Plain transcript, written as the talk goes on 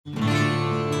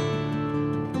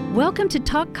Welcome to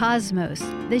Talk Cosmos,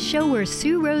 the show where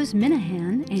Sue Rose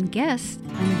Minahan and guests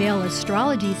unveil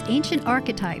astrology's ancient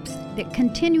archetypes that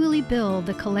continually build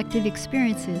the collective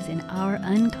experiences in our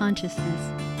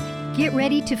unconsciousness. Get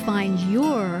ready to find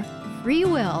your free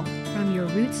will from your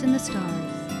roots in the stars.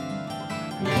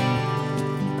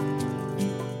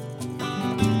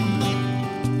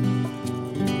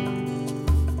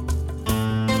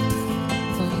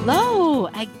 Hello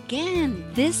again.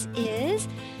 This is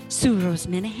Sue Rose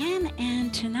Minahan,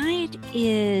 and tonight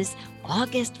is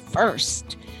August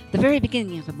 1st, the very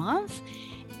beginning of the month,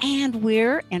 and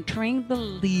we're entering the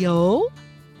Leo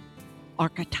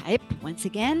archetype once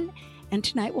again. And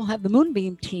tonight we'll have the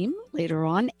Moonbeam team later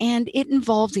on, and it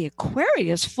involves the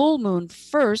Aquarius full moon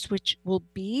first, which will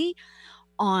be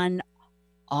on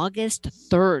August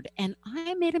 3rd. And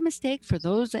I made a mistake for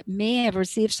those that may have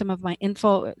received some of my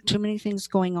info, too many things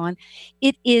going on.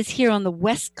 It is here on the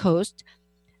West Coast,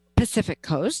 Pacific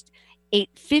Coast,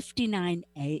 8:59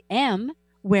 a.m.,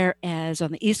 whereas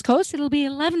on the East Coast, it'll be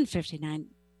 11:59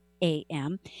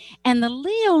 a.m. And the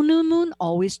Leo new moon,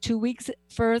 always 2 weeks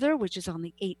further, which is on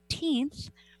the 18th,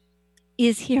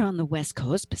 is here on the West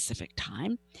Coast, Pacific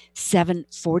time,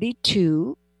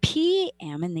 7:42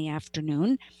 p.m. in the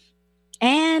afternoon.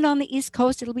 And on the East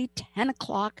Coast, it'll be 10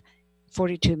 o'clock,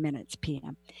 42 minutes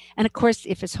p.m. And of course,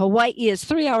 if it's Hawaii, it's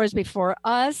 3 hours before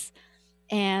us.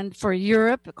 And for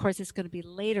Europe, of course, it's going to be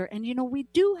later. And, you know, we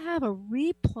do have a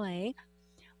replay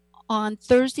on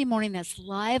Thursday morning that's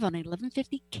live on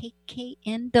 1150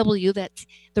 KKNW. That's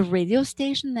the radio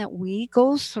station that we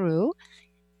go through.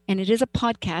 And it is a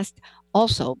podcast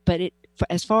also. But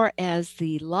as far as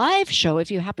the live show,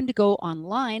 if you happen to go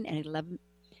online at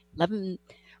 11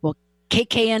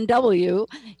 KKNW,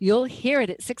 you'll hear it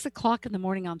at 6 o'clock in the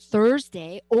morning on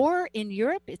Thursday, or in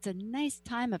Europe, it's a nice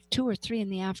time of 2 or 3 in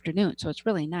the afternoon. So it's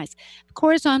really nice. Of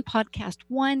course, on Podcast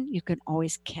One, you can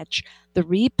always catch the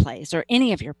replays or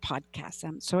any of your podcasts.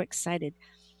 I'm so excited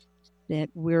that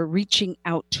we're reaching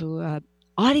out to an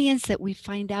audience that we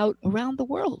find out around the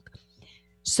world.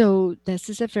 So this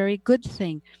is a very good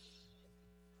thing.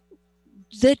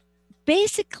 That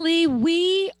basically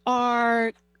we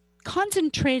are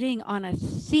concentrating on a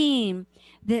theme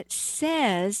that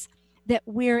says that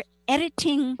we're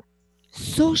editing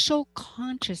social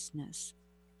consciousness,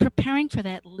 preparing for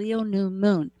that Leo new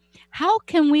moon. How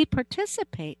can we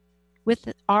participate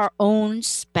with our own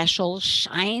special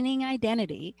shining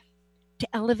identity to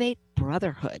elevate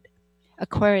brotherhood?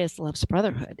 Aquarius loves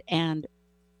brotherhood, and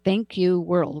thank you,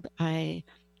 world. I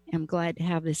am glad to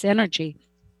have this energy.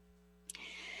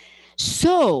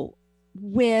 So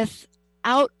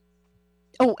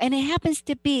and it happens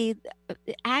to be,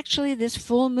 actually, this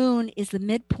full moon is the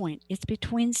midpoint. It's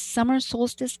between summer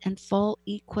solstice and fall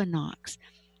equinox.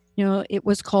 You know, it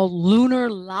was called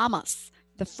Lunar Lammas,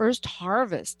 the first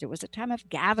harvest. It was a time of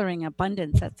gathering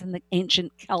abundance. That's in the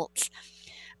ancient Celts.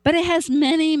 But it has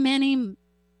many, many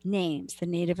names, the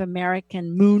Native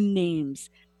American moon names,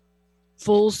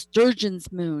 full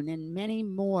sturgeon's moon, and many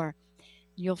more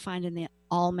you'll find in the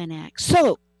almanac.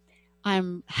 So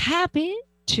I'm happy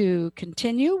to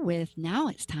continue with, now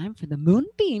it's time for the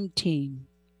Moonbeam team.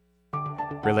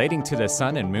 Relating to the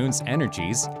sun and moon's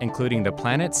energies, including the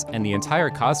planets and the entire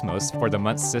cosmos for the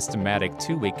month's systematic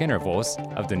 2-week intervals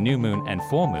of the new moon and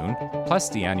full moon, plus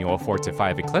the annual 4 to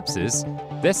 5 eclipses,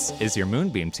 this is your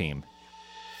Moonbeam team.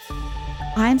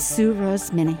 I'm Sue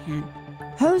Rose Minahan,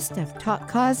 host of Talk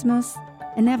Cosmos,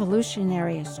 an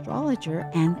evolutionary astrologer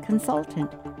and consultant,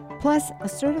 plus a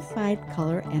certified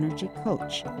color energy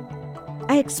coach.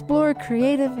 I explore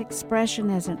creative expression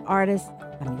as an artist,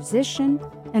 a musician,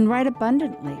 and write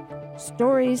abundantly,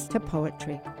 stories to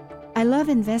poetry. I love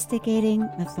investigating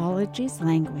mythology's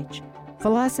language,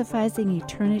 philosophizing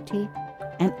eternity,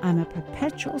 and I'm a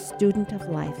perpetual student of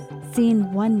life,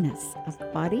 seeing oneness of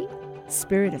body,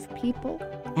 spirit of people,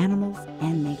 animals,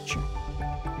 and nature.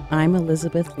 I'm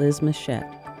Elizabeth Liz Machette,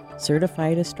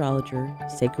 certified astrologer,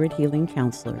 sacred healing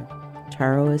counselor,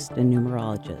 tarotist, and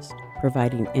numerologist,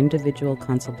 providing individual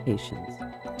consultations,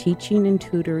 teaching and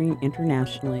tutoring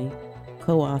internationally,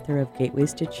 co-author of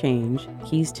Gateways to Change,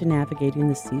 Keys to Navigating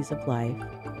the Seas of Life,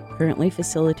 currently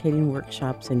facilitating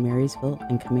workshops in Marysville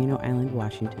and Camino Island,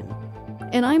 Washington.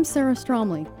 And I'm Sarah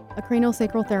Stromley, a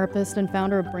craniosacral therapist and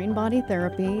founder of Brain Body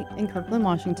Therapy in Kirkland,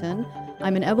 Washington.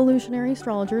 I'm an evolutionary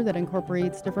astrologer that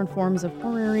incorporates different forms of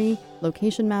horary,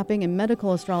 location mapping, and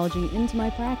medical astrology into my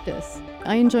practice.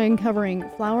 I enjoy uncovering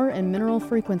flower and mineral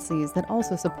frequencies that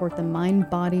also support the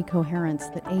mind-body coherence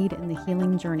that aid in the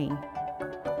healing journey.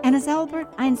 And as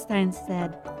Albert Einstein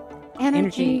said,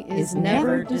 energy is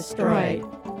never destroyed.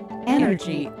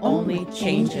 Energy only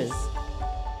changes.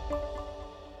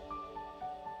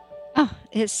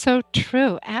 is so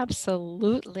true.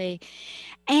 Absolutely.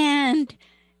 And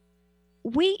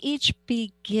we each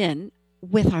begin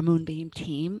with our Moonbeam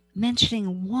team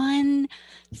mentioning one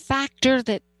factor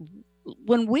that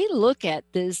when we look at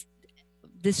this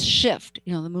shift,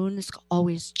 the moon is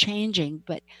always changing,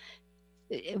 but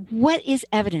what is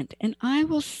evident? And I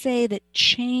will say that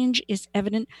change is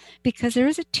evident because there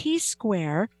is a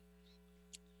T-square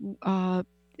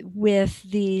with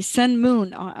the sun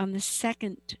moon on the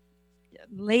second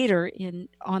later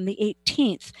on the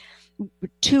 18th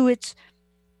to its,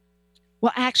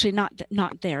 well, actually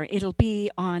not there. It'll be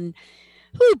on,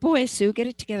 oh boy, Sue, get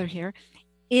it together here.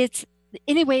 It's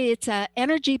a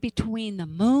energy between the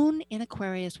moon in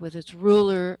Aquarius with its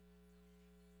ruler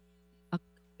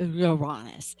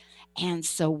Uranus. And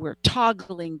so we're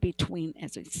toggling between,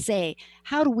 as we say,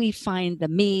 how do we find the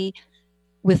me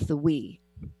with the we?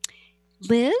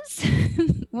 Liz,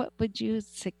 what would you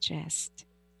suggest?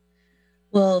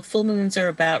 Well, full moons are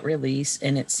about release,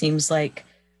 and it seems like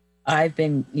I've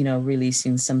been,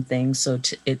 releasing some things. So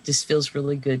it just feels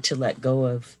really good to let go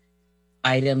of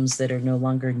items that are no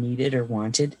longer needed or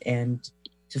wanted, and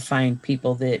to find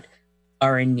people that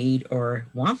are in need or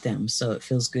want them. So it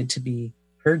feels good to be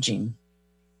purging.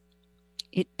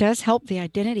 It does help the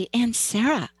identity. And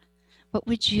Sarah, what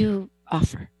would you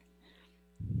offer?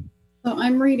 So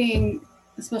I'm reading,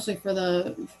 especially for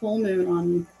the full moon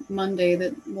on Monday,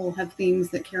 that will have themes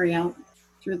that carry out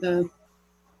through the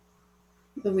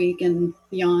week and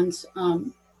beyond.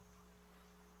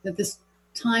 That this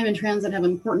time in transit have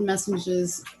important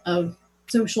messages of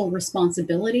social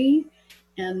responsibility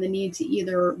and the need to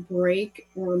either break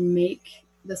or make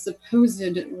the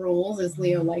supposed rules, as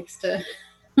Leo likes to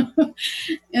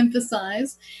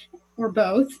emphasize, or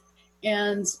both.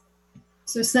 And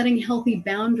so setting healthy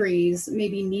boundaries may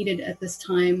be needed at this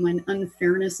time when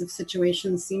unfairness of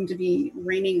situations seem to be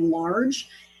reigning large,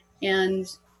 and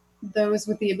those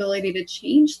with the ability to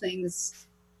change things,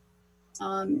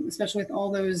 especially with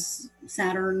all those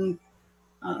Saturn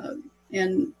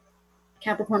and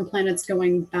Capricorn planets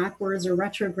going backwards or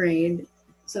retrograde.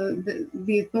 So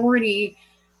the authority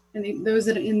and those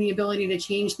that are in the ability to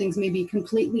change things may be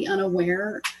completely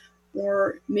unaware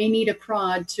or may need a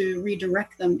prod to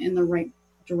redirect them in the right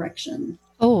direction.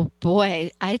 Oh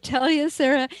boy, I tell you,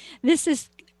 Sarah, this is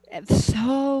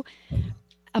so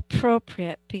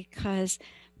appropriate because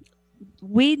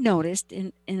we noticed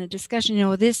in a discussion,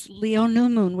 this Leo new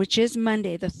moon, which is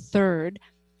Monday the 3rd,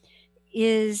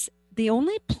 is the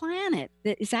only planet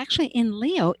that is actually in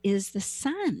Leo is the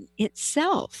sun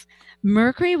itself.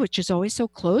 Mercury, which is always so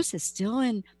close, is still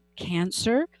in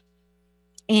Cancer.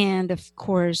 And of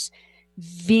course,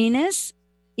 Venus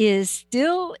is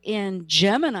still in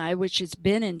Gemini, which has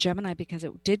been in Gemini because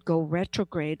it did go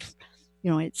retrograde.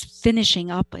 It's finishing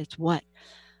up. It's what?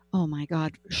 Oh my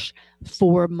God,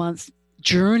 4-month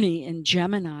journey in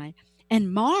Gemini.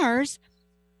 And Mars,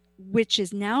 which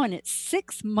is now in its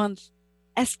 6-month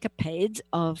escapades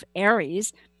of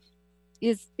Aries,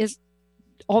 is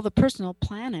all the personal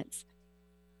planets.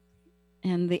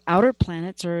 And the outer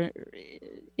planets are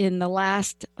in the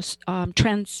last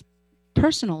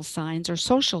transpersonal signs or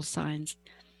social signs.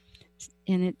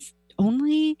 And it's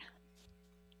only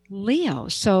Leo.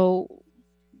 So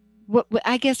what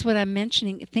I guess what I'm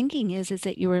thinking is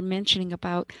that you were mentioning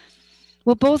about,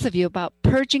 well, both of you, about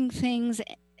purging things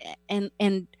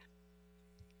and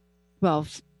well,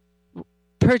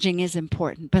 purging is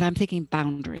important, but I'm thinking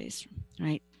boundaries,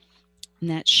 right? And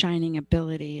that shining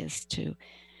ability is to,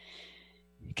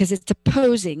 because it's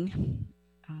opposing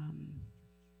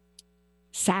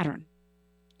Saturn.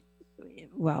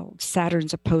 Well,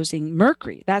 Saturn's opposing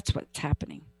Mercury. That's what's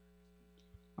happening.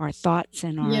 Our thoughts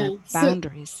and our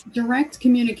boundaries. So direct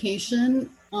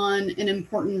communication on an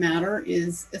important matter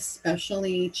is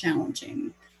especially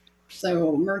challenging.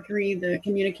 So Mercury, the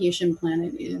communication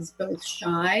planet, is both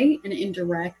shy and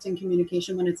indirect in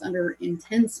communication when it's under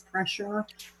intense pressure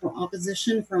or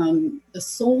opposition from the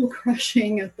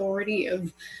soul-crushing authority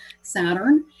of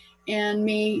Saturn, and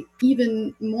may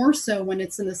even more so when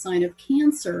it's in the sign of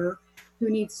Cancer, who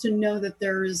needs to know that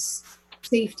there's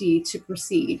safety to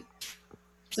proceed.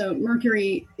 So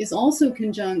Mercury is also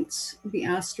conjunct the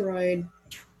asteroid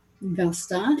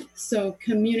Vesta. So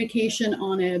communication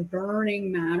on a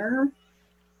burning matter,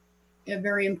 a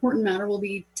very important matter, will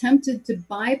be tempted to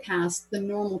bypass the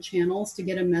normal channels to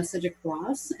get a message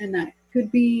across. And that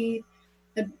could be,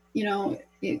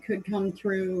 it could come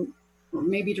through, or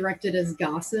maybe directed as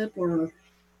gossip, or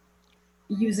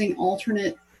using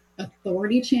alternate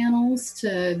authority channels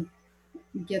to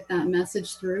get that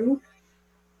message through.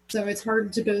 So it's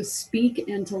hard to both speak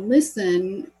and to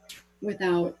listen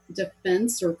without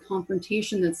defense or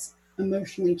confrontation that's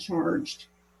emotionally charged,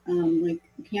 like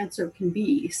Cancer can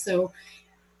be. So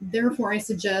therefore, I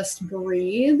suggest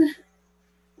breathe,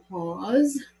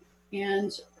 pause,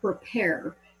 and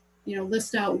prepare.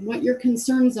 List out what your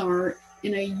concerns are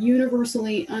in a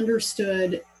universally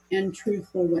understood and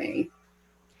truthful way.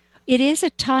 It is a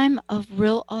time of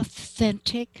real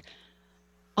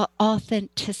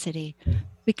authenticity,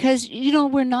 because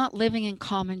we're not living in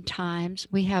common times.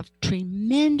 We have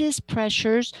tremendous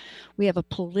pressures. We have a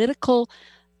political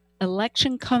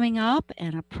election coming up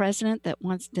and a president that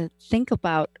wants to think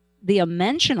about the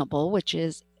unmentionable, which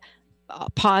is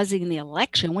pausing the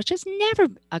election, which has never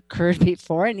occurred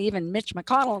before. And even Mitch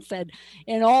McConnell said,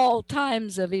 in all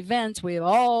times of events, we've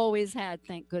always had,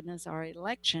 thank goodness, our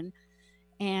election.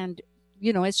 And,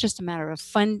 it's just a matter of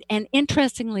fun. And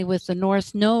interestingly, with the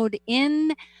North Node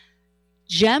in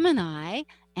Gemini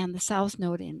and the South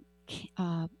Node in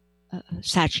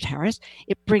Sagittarius,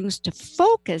 it brings to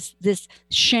focus this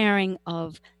sharing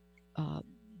of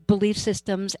belief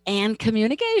systems and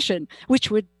communication,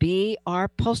 which would be our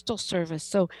postal service.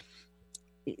 So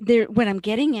what I'm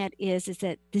getting at is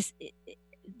that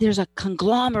there's a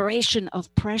conglomeration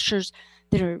of pressures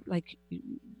that are like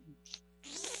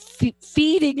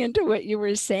feeding into what you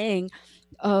were saying,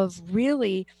 of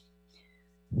really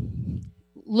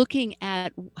looking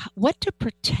at what to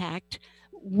protect,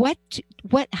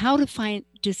 how to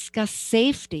discuss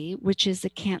safety, which is the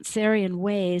Cancerian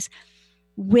ways,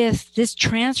 with this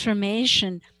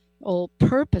transformational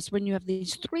purpose. When you have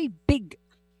these three big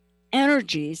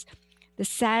energies, the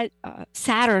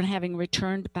Saturn having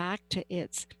returned back to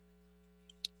its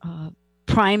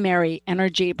primary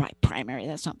energy, by primary,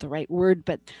 that's not the right word,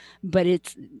 but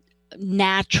it's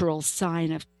natural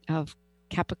sign of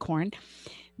Capricorn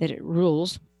that it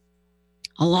rules,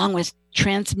 along with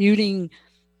transmuting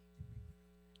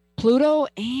Pluto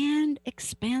and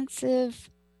expansive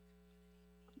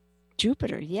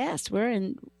Jupiter. Yes, we're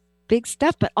in big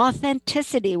stuff, but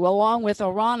authenticity along with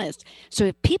Uranus. So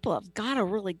if people have got to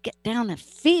really get down and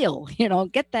feel,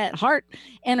 get that heart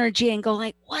energy and go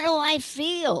like, what do I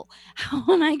feel? How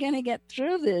am I going to get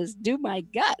through this? Do my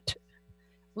gut.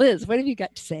 Liz, what have you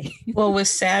got to say? Well, with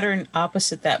Saturn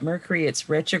opposite that Mercury, it's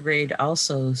retrograde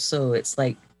also. So it's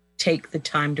like, take the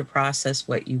time to process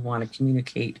what you want to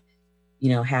communicate,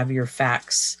 have your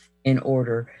facts in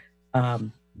order.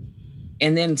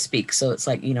 And then speak. So it's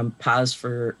like, pause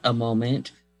for a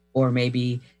moment, or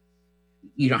maybe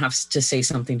you don't have to say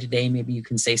something today. Maybe you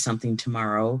can say something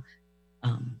tomorrow,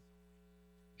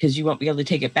 because you won't be able to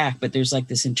take it back. But there's like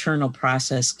this internal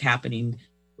process happening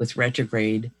with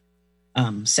retrograde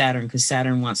Saturn, because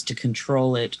Saturn wants to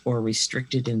control it or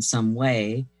restrict it in some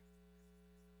way.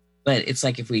 But it's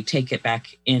like, if we take it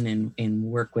back in and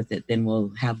work with it, then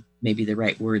we'll have maybe the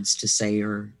right words to say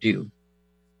or do.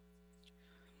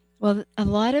 Well, a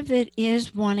lot of it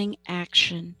is wanting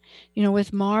action.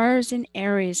 With Mars in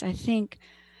Aries, I think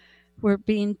we're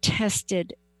being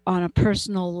tested on a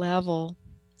personal level.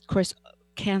 Of course,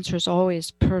 Cancer is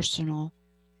always personal.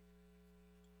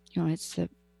 It's the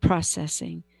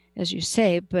processing, as you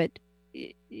say, but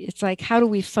it's like, how do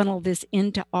we funnel this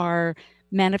into our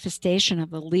manifestation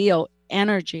of the Leo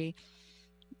energy?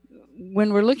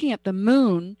 When we're looking at the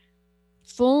moon,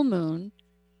 full moon,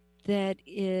 that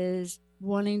is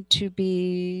wanting to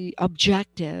be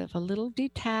objective, a little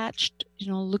detached,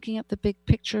 looking at the big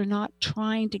picture, not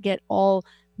trying to get all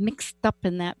mixed up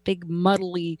in that big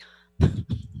muddly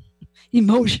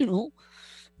emotional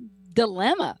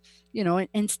dilemma,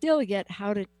 and still yet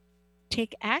how to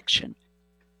take action.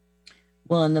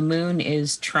 Well, and the moon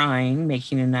is trine,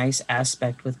 making a nice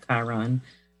aspect with Chiron,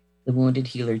 the wounded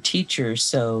healer teacher.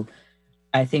 So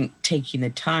I think taking the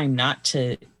time not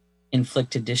to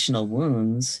inflict additional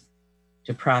wounds,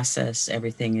 to process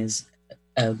everything, is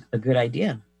a good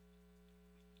idea.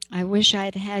 I wish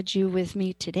I'd had you with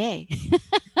me today.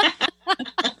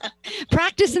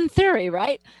 Practice and theory,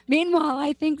 right? Meanwhile,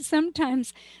 I think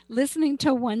sometimes listening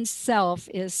to oneself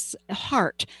is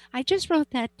heart. I just wrote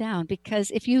that down,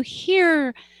 because if you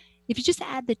just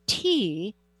add the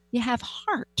T, you have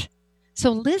heart. So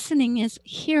listening is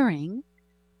hearing,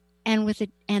 and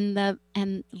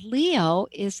and Leo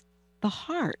is the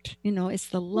heart, it's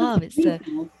the love. It's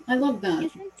I love that.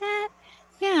 Isn't that?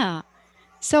 Yeah.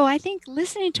 So I think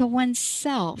listening to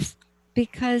oneself,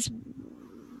 because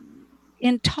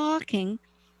in talking,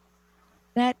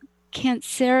 that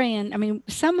Cancerian,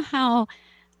 somehow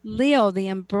Leo, the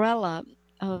umbrella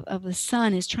of the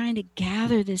sun, is trying to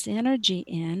gather this energy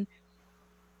in,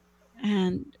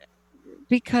 and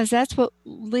because that's what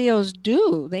Leos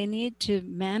do. They need to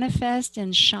manifest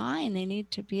and shine. They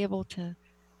need to be able to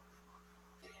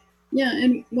Yeah,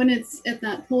 and when it's at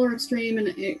that polar extreme,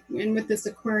 and with this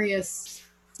Aquarius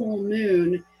full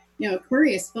moon,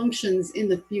 Aquarius functions in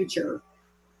the future.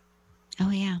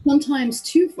 Oh, yeah. Sometimes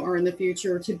too far in the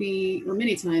future to be, or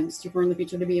many times too far in the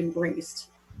future to be embraced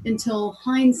until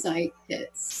hindsight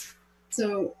hits.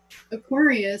 So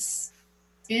Aquarius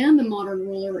and the modern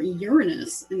ruler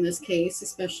Uranus, in this case,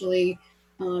 especially,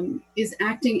 is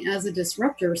acting as a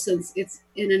disruptor since it's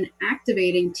in an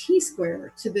activating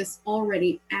T-square to this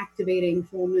already activating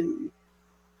full moon.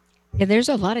 Yeah, there's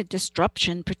a lot of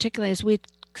disruption, particularly as we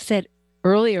said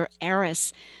earlier,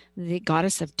 Eris, the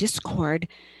goddess of discord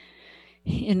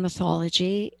in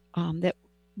mythology, that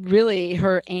really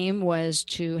her aim was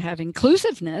to have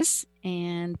inclusiveness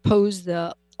and pose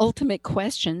the ultimate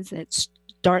questions that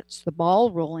starts the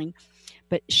ball rolling.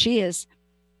 But she is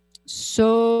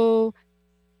so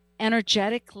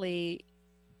energetically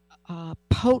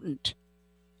potent,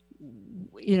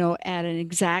 at an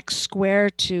exact square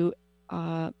to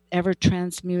ever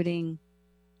transmuting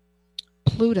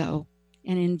Pluto,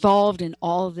 and involved in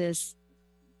all this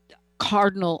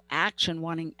cardinal action,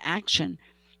 wanting action,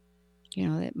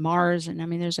 that Mars, and I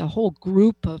mean, there's a whole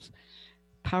group of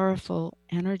powerful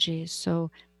energies.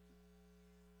 So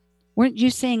weren't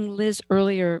you saying, Liz,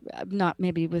 earlier, not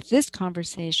maybe with this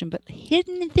conversation, but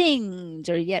hidden things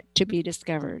are yet to be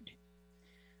discovered?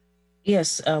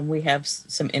 Yes, we have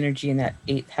some energy in that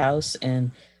 8th house, and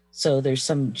so there's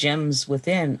some gems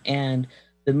within, and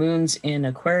the moon's in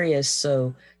Aquarius,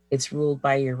 so it's ruled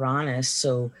by Uranus.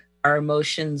 So our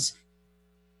emotions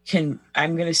can,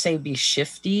 I'm going to say, be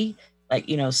shifty. Like,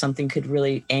 something could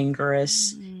really anger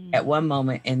us at one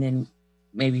moment, and then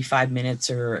maybe 5 minutes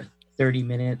or 30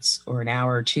 minutes or an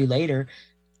hour or two later,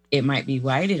 it might be,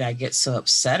 why did I get so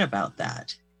upset about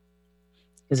that?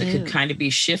 Because it could kind of be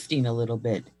shifting a little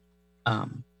bit.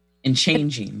 And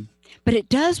changing. But it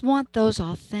does want those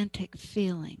authentic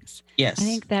feelings. Yes. I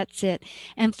think that's it.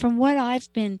 And from what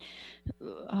I've been,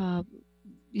 on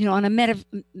a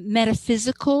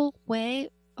metaphysical way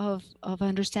of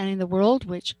understanding the world,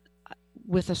 which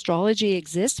with astrology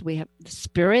exists, we have the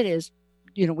spirit is,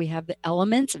 we have the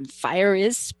elements, and fire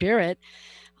is spirit.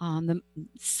 The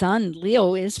sun,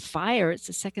 Leo, is fire. It's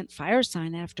the second fire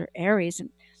sign after Aries.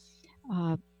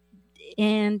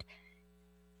 And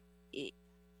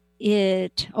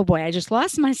oh boy, I just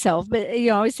lost myself, but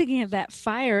I was thinking of that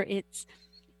fire.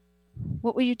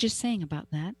 What were you just saying about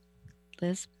that,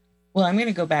 Liz? Well, I'm going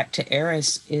to go back to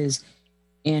Eris is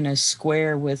in a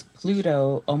square with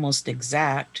Pluto, almost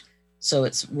exact. So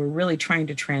we're really trying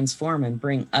to transform and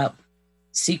bring up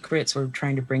secrets. We're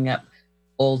trying to bring up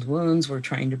old wounds. We're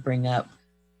trying to bring up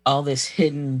all this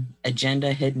hidden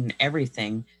agenda, hidden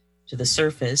everything to the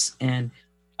surface. And,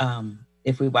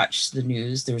 if we watch the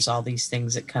news, there's all these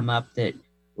things that come up that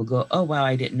will go, oh, wow,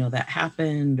 I didn't know that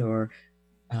happened. Or,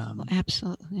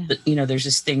 absolutely. Yeah. There's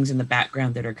just things in the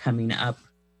background that are coming up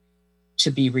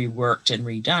to be reworked and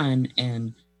redone.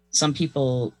 And some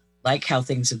people like how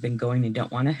things have been going and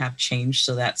don't want to have change.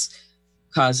 So that's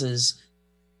causes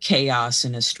chaos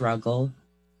and a struggle.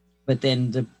 But then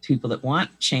the people that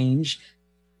want change,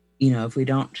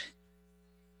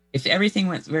 if everything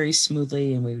went very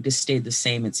smoothly and we just stayed the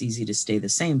same, it's easy to stay the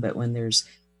same. But when there's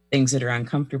things that are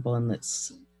uncomfortable, and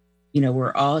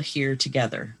we're all here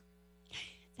together.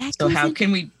 So how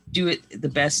can we do it the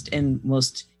best and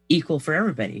most equal for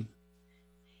everybody?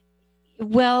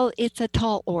 Well, it's a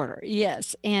tall order,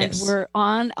 yes. And yes, we're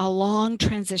on a long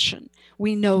transition.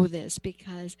 We know this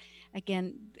because,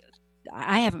 again,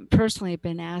 I haven't personally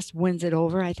been asked, when's it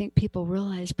over? I think people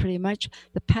realize pretty much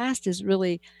the past is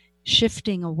really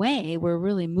shifting away. We're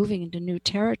really moving into new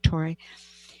territory.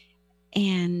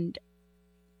 And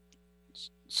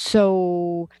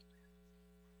so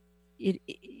it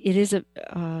is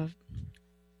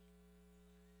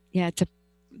it's a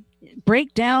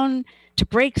breakdown to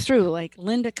break through, like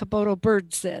Linda Caboto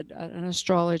Bird said, an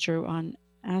astrologer on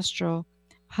Astro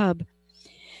Hub.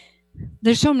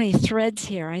 There's so many threads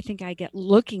here. I think I get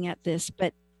looking at this,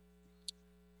 but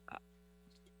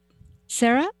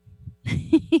Sarah?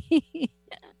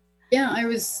 Yeah, I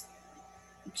was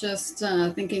just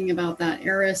thinking about that.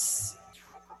 Eris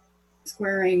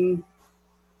squaring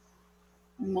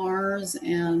Mars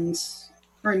Aries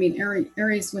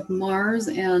with Mars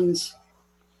and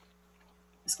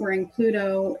squaring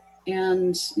Pluto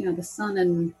and, the sun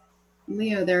and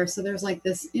Leo there. So there's like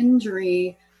this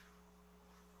injury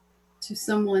to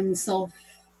someone's to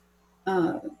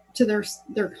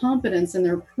their confidence and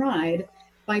their pride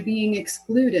by being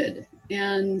excluded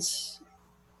and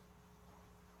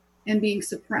being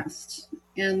suppressed.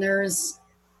 And there's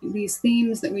these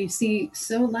themes that we see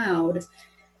so loud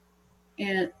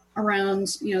and around,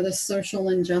 the social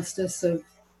injustice of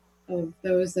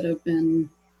those that have been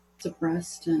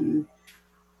suppressed, and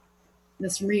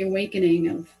this reawakening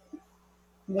of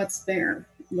what's fair,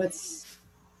 what's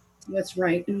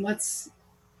right, and what's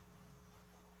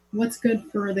good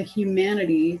for the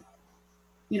humanity.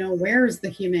 Where's the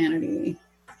humanity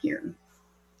here?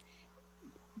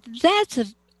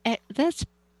 That's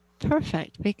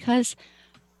perfect, because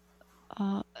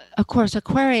of course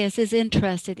Aquarius is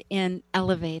interested in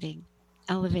elevating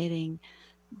for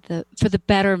the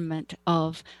betterment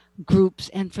of groups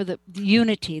and for the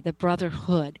unity, the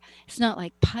brotherhood. It's not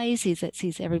like Pisces that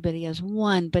sees everybody as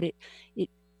one, but it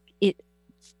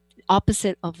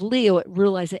opposite of Leo, it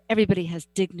realizes that everybody has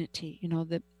dignity.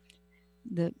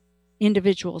 The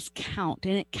individuals count,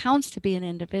 and it counts to be an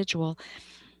individual.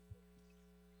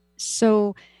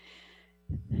 So,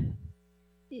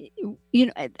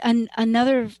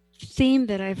 another theme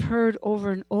that I've heard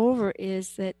over and over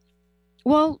is that,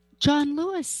 well, John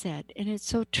Lewis said, and it's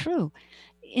so true,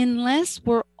 unless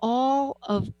we're all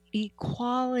of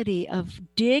equality, of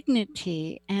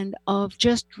dignity, and of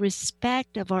just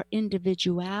respect of our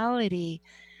individuality,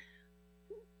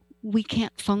 we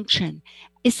can't function.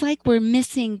 It's like we're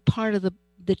missing part of the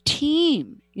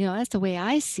team. That's the way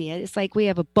I see it. It's like we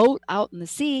have a boat out in the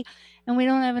sea and we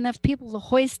don't have enough people to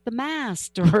hoist the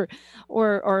mast or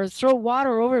throw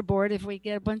water overboard if we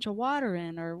get a bunch of water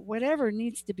in, or whatever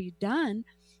needs to be done.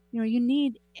 You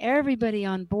need everybody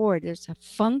on board. There's a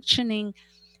functioning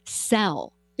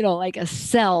cell, like a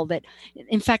cell that,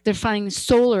 in fact, they're finding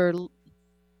solar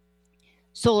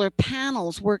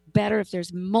panels work better if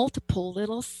there's multiple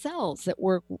little cells that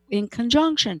work in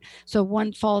conjunction. So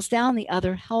one falls down, the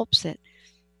other helps it.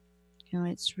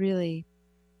 It's really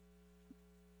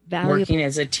valuable. Working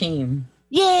as a team.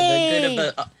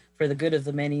 Yay! For the good of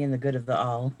the many and the good of the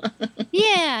all.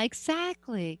 Yeah,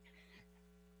 exactly.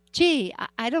 Gee,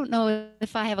 I don't know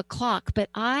if I have a clock, but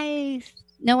I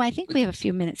think we have a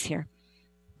few minutes here.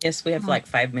 Yes, we have like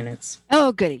 5 minutes.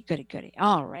 Oh, goody.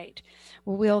 All right.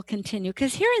 Well, we'll continue,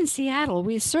 because here in Seattle,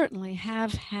 we certainly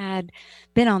have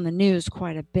been on the news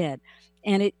quite a bit,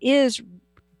 and it is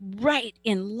right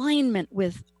in alignment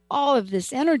with all of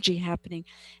this energy happening.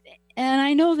 And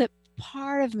I know that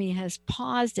part of me has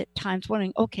paused at times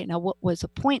wondering, okay, now what was the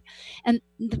point? And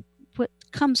what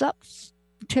comes up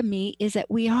to me is that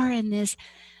we are in this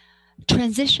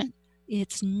transition.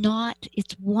 It's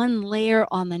one layer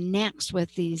on the next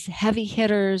with these heavy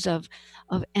hitters of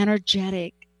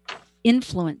energetic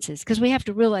influences, because we have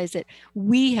to realize that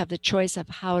we have the choice of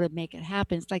how to make it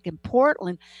happen. It's like in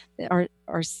Portland,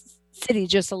 our city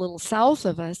just a little south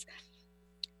of us,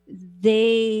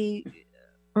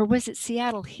 or was it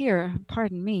Seattle here?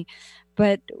 Pardon me,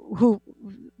 but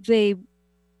the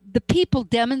people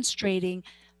demonstrating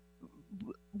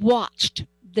watched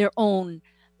their own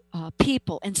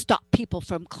people and stopped people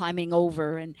from climbing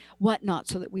over and whatnot,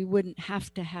 so that we wouldn't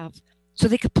have to have, so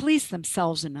they could police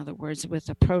themselves, in other words, with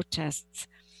the protests,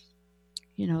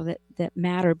 that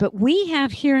matter. But we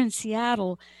have here in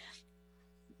Seattle,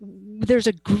 there's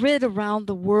a grid around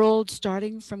the world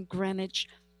starting from Greenwich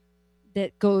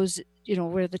that goes,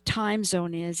 where the time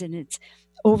zone is, and it's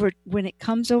over. When it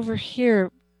comes over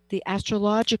here, the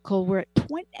astrological, we're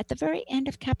at the very end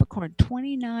of Capricorn.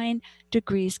 29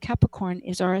 degrees Capricorn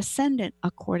is our ascendant,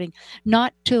 according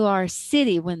not to our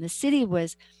city when the city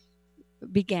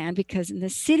began, because in the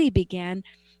city began,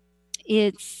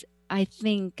 it's, I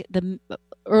think,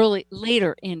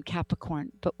 later in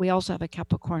Capricorn, but we also have a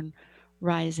Capricorn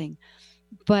rising.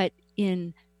 But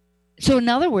in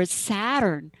other words,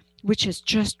 Saturn, which has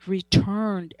just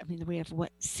returned. I mean, we have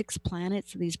 6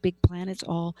 planets, these big planets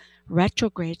all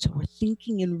retrograde. So we're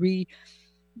thinking and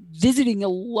revisiting a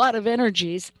lot of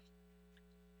energies,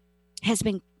 has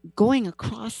been going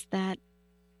across that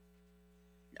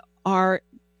our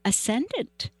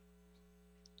ascendant.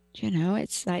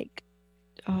 It's like,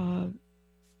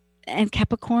 and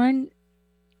Capricorn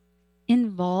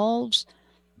involves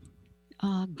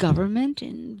government,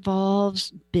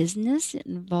 involves business, it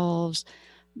involves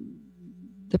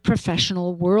the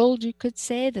professional world, you could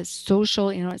say, the social,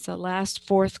 it's the last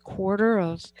 4th quarter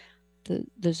of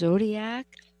the zodiac.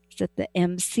 It's at the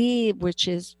MC, which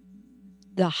is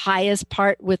the highest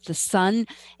part with the sun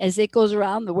as it goes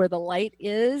around where the light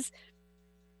is.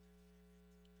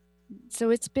 So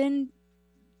it's been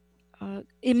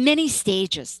in many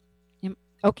stages.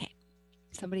 Okay.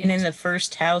 And in the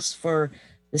first house for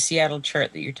the Seattle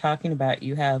chart that you're talking about,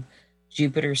 you have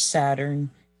Jupiter, Saturn,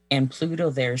 and Pluto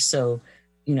there. So,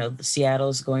 the Seattle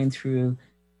is going through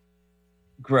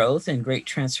growth and great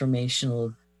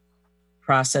transformational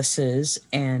processes,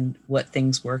 and what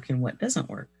things work and what doesn't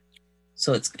work.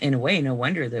 So it's in a way no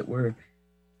wonder that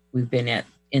we've been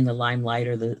in the limelight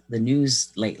or the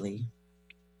news lately.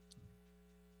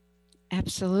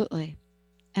 Absolutely.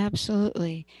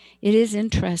 Absolutely. It is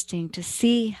interesting to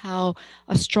see how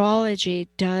astrology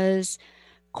does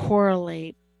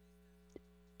correlate.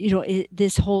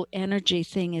 This whole energy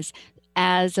thing is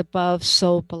as above,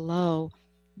 so below,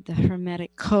 the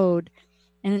Hermetic code.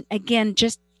 And again,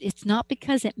 it's not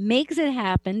because it makes it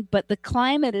happen, but the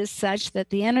climate is such that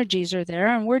the energies are there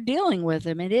and we're dealing with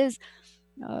them. It is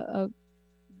a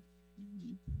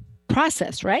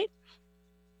process, right?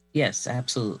 Yes,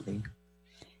 absolutely.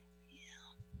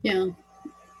 Yeah.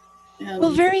 Well,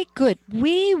 very good.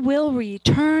 We will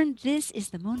return. This is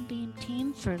the Moonbeam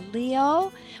team for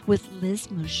Leo with Liz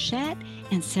Mouchette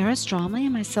and Sarah Stromley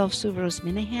and myself, Sue Rose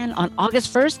Minahan, on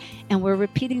August 1st. And we're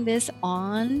repeating this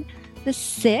on the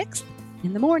 6th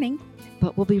in the morning.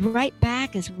 But we'll be right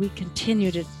back as we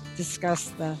continue to discuss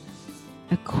the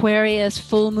Aquarius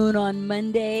full moon on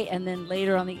Monday, and then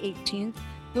later on the 18th,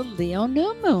 the Leo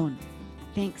new moon.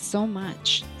 Thanks so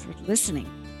much for listening.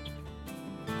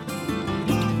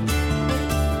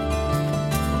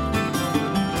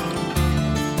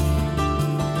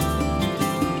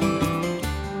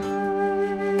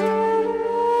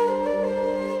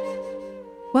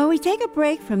 While we take a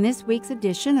break from this week's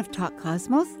edition of Talk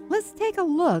Cosmos, let's take a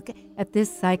look at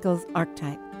this cycle's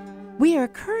archetype. We are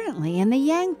currently in the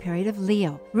Yang period of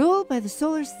Leo, ruled by the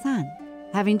solar sun.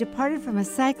 Having departed from a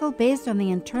cycle based on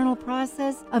the internal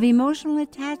process of emotional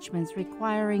attachments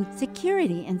requiring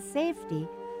security and safety,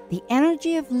 the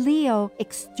energy of Leo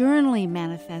externally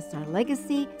manifests our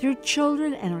legacy through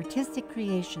children and artistic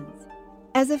creations.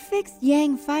 As a fixed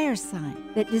Yang fire sign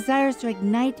that desires to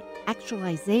ignite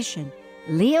actualization,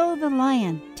 Leo the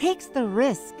Lion takes the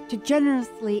risk to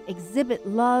generously exhibit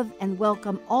love and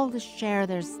welcome all to share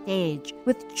their stage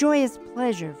with joyous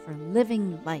pleasure for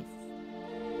living life.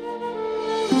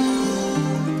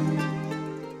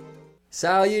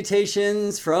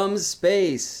 Salutations from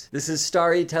space! This is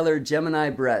Storyteller Gemini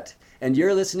Brett, and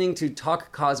you're listening to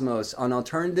Talk Cosmos on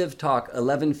Alternative Talk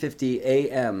 1150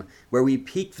 AM, where we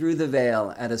peek through the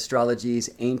veil at astrology's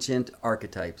ancient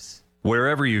archetypes.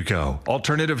 Wherever you go,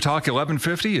 Alternative Talk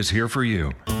 1150 is here for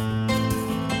you.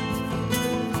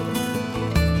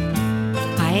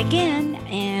 Hi again,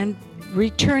 and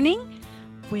returning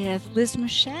with Liz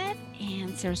Mouchette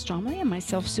and Sarah Stromley and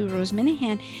myself, Sue Rose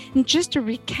Minahan. And just to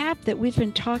recap that we've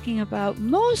been talking about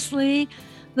mostly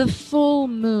the full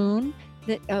moon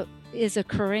that is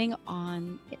occurring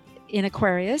in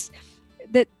Aquarius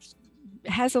that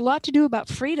has a lot to do about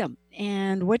freedom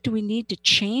and what do we need to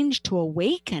change to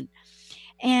awaken.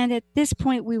 And at this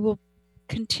point, we will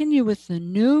continue with the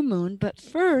new moon. But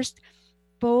first,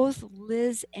 both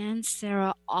Liz and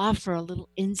Sarah offer a little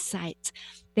insights.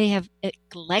 They have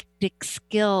eclectic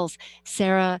skills.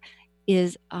 Sarah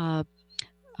is a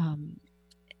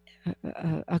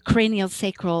cranial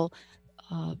sacral,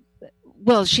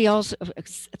 she also a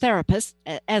therapist,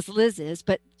 as Liz is,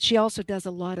 but she also does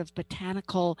a lot of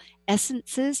botanical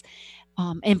essences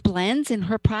and blends in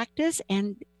her practice.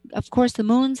 And of course, the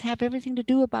moons have everything to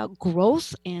do about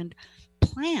growth and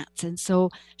plants. And so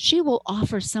she will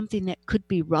offer something that could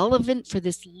be relevant for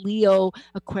this Leo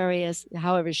Aquarius,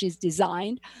 however she's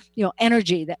designed,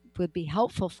 energy that would be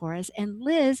helpful for us. And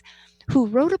Liz, who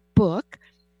wrote a book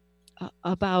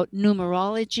about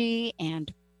numerology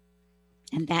and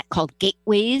that called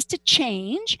Gateways to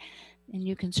Change, and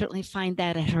you can certainly find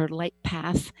that at her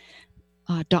lightpath.com,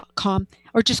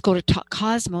 or just go to Talk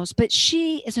Cosmos. But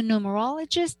she is a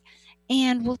numerologist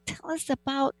and will tell us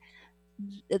about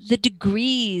the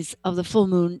degrees of the full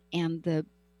moon and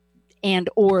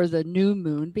or the new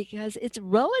moon, because it's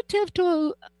relative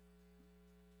to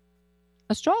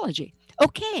astrology.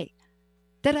 Okay.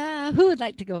 Ta-da! Who would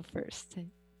like to go first?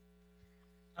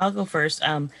 I'll go first.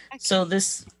 So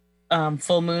this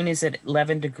full moon is at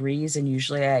 11 degrees, and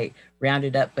usually I round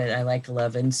it up, but I like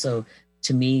 11. So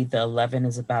to me, the 11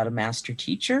 is about a master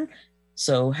teacher.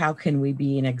 So how can we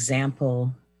be an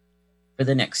example for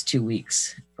the next 2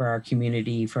 weeks for our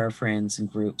community, for our friends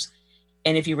and groups?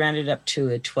 And if you round it up to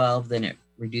a 12, then it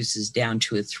reduces down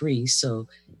to a 3. So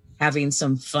having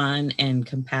some fun and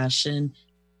compassion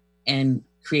and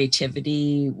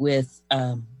creativity with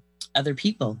other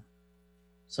people.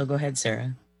 So go ahead,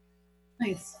 Sarah.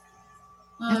 Nice.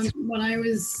 When I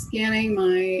was scanning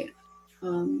my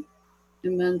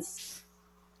immense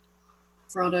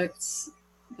products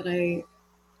that I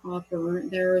offer,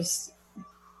 there's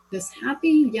this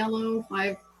happy yellow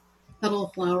 5-petal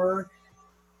flower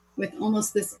with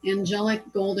almost this angelic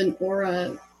golden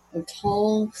aura of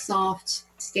tall, soft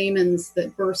stamens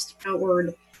that burst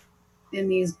outward in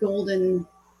these golden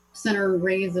center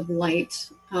rays of light.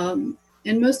 And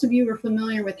most of you are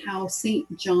familiar with how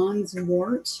St. John's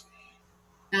wort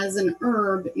as an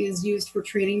herb is used for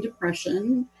treating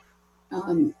depression.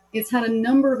 It's had a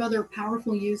number of other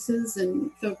powerful uses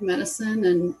in folk medicine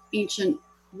and ancient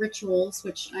rituals,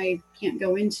 which I can't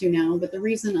go into now. But the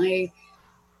reason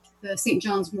the St.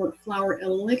 John's wort flower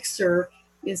elixir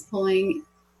is pulling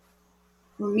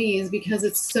for me is because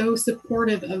it's so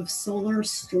supportive of solar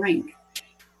strength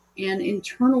and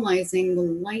internalizing the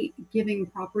light-giving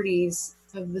properties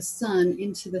of the sun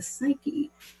into the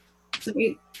psyche. So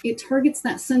it targets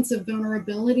that sense of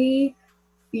vulnerability,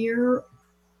 fear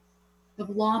of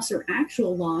loss or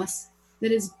actual loss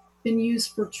that has been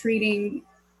used for treating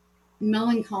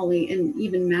melancholy and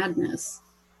even madness.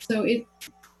 So it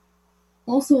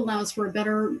also allows for a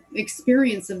better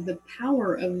experience of the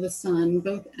power of the sun,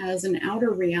 both as an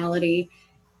outer reality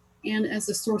and as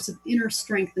a source of inner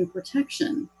strength and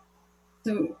protection.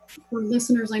 So for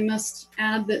listeners, I must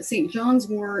add that St. John's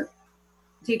wort,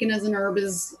 taken as an herb,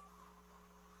 is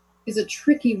a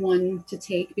tricky one to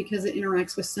take because it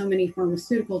interacts with so many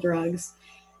pharmaceutical drugs.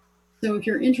 So if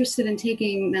you're interested in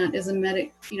taking that as a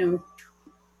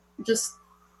just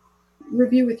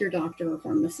review with your doctor or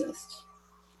pharmacist.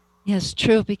 Yes,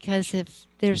 true, because if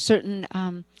there's certain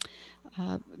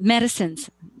medicines,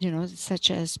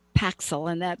 such as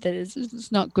Paxil and that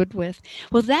is not good with.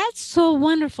 Well, that's so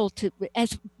wonderful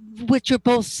as what you're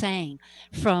both saying,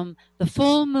 from the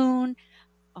full moon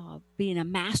being a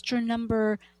master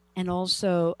number and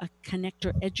also a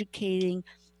connector educating,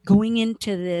 going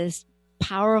into this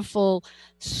powerful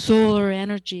solar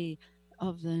energy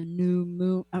of the new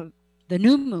moon.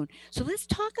 So let's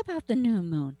talk about the new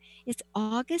moon. It's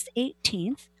August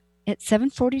 18th at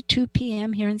 7:42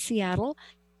 p.m. here in Seattle.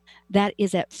 That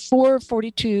is at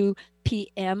 4:42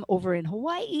 p.m. over in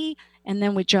Hawaii. And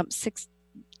then we jump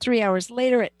 3 hours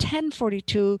later at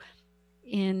 10:42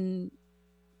 in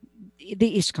the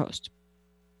East Coast.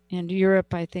 And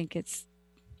Europe, I think it's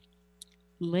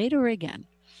later again.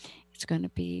 It's going to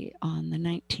be on the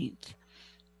 19th.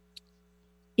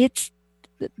 It's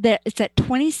at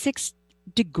 26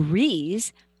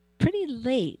 degrees, pretty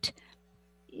late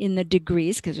in the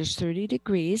degrees, because there's 30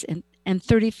 degrees and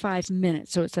 35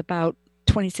 minutes. So it's about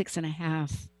 26 and a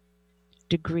half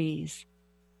degrees.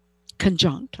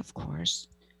 Conjunct, of course.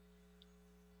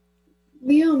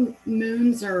 Leo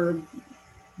moons are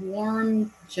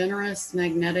warm, generous,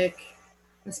 magnetic,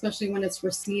 especially when it's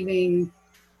receiving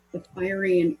the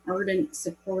fiery and ardent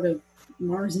support of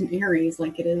Mars and Aries,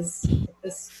 like it is at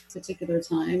this particular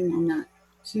time on that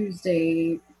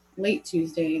Tuesday, late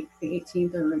Tuesday, the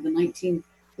 18th or the 19th,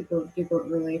 super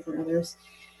early for others.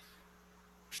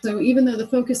 So even though the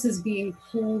focus is being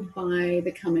pulled by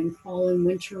the coming fall and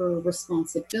winter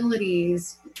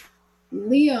responsibilities,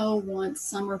 Leo wants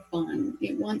summer fun.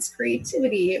 It wants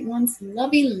creativity. It wants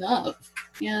lovey love.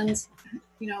 And,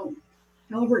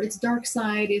 however, its dark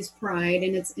side is pride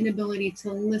and its inability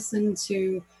to listen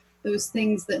to those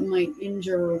things that might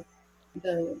injure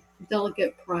the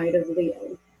delicate pride of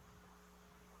Leo.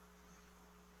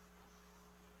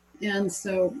 And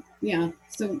so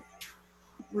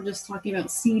we're just talking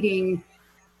about seeding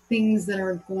things that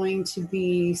are going to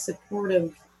be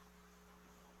supportive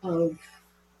of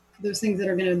those things that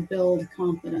are going to build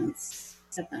confidence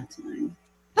at that time.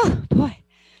 Oh, boy.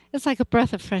 It's like a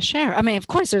breath of fresh air. I mean, of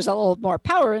course, there's a little more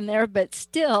power in there, but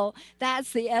still,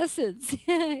 that's the essence.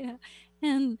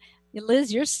 And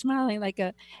Liz, you're smiling like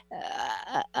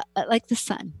like the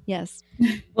sun. Yes.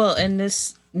 Well, and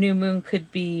this new moon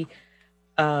could be,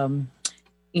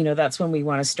 that's when we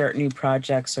want to start new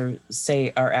projects or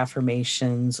say our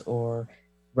affirmations or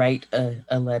write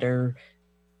a letter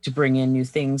to bring in new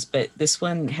things. But this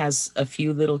one has a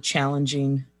few little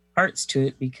challenging parts to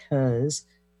it because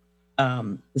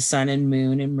the sun and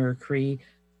moon and Mercury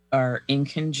are in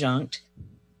conjunct,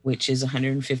 which is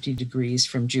 150 degrees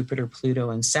from Jupiter, Pluto,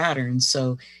 and Saturn.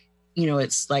 So,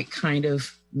 it's like kind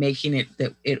of making it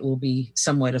that it will be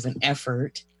somewhat of an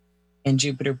effort. And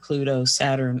Jupiter, Pluto,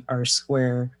 Saturn are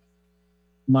square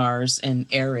Mars and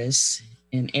Eris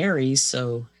in Aries.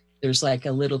 So there's like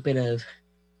a little bit of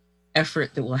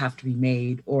effort that will have to be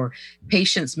made, or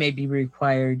patience may be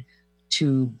required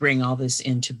to bring all this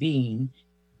into being.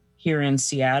 Here in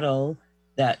Seattle,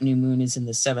 that new moon is in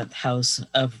the 7th house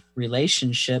of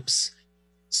relationships.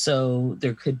 So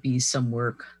there could be some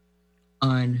work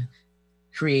on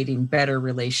creating better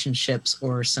relationships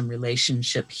or some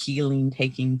relationship healing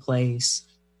taking place.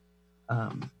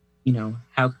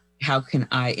 How can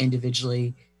I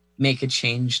individually make a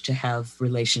change to have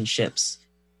relationships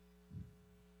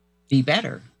be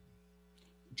better?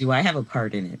 Do I have a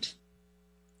part in it?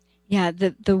 Yeah,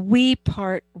 the we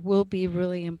part will be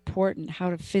really important, how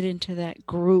to fit into that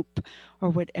group or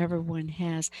whatever one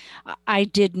has. I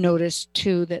did notice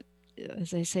too that,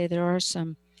 as I say, there are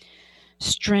some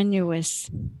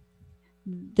strenuous,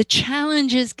 the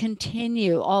challenges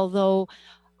continue, although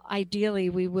ideally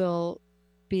we will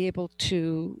be able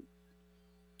to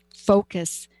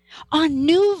focus on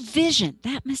new vision.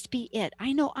 That must be it.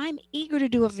 I know I'm eager to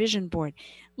do a vision board.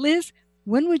 Liz,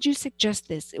 when would you suggest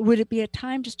this? Would it be a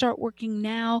time to start working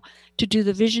now to do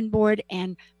the vision board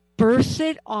and birth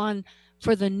it on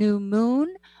for the new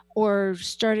moon, or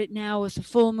start it now with the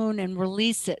full moon and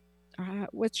release it?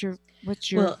 What's your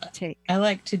take? I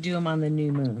like to do them on the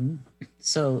new moon.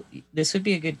 So this would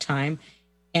be a good time.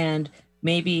 And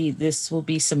maybe this will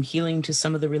be some healing to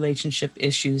some of the relationship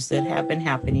issues that have been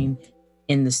happening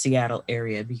in the Seattle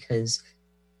area, because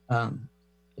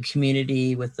the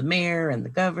community with the mayor and the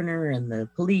governor and the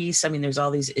police, I mean, there's all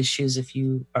these issues, if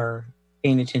you are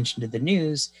paying attention to the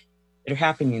news, that are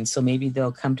happening. So maybe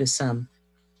they'll come to some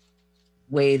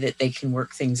way that they can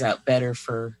work things out better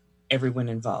for everyone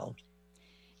involved.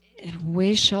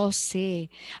 We shall see.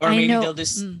 Or maybe they'll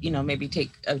just, maybe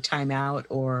take a time out,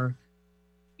 or,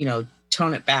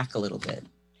 tone it back a little bit.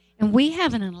 And we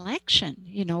have an election.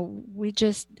 We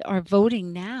just are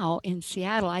voting now in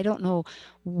Seattle. I don't know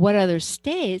what other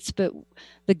states, but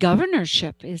the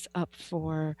governorship is up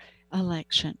for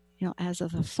election, as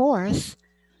of the 4th.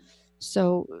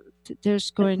 So there's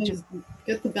going to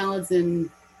get the ballots in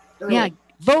early. Yeah,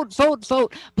 vote.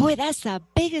 Boy, that's the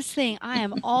biggest thing. I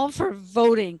am all for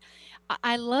voting.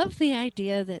 I love the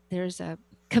idea that there's a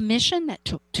commission that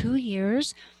took 2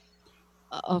 years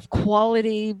of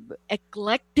quality,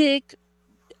 eclectic,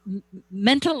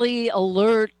 mentally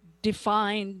alert,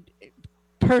 defined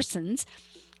persons,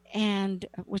 and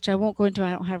which I won't go into.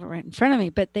 I don't have it right in front of me,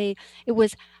 but it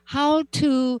was how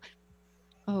to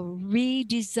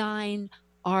redesign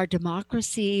our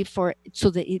democracy so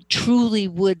that it truly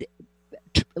would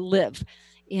live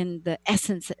in the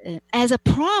essence as a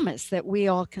promise that we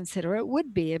all consider it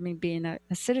would be. I mean, being a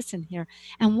citizen here.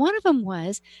 And one of them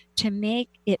was to make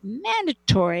it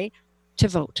mandatory to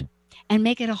vote and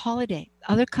make it a holiday.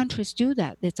 Other countries do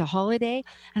that. It's a holiday.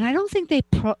 And I don't think they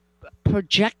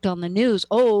project on the news,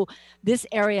 oh, this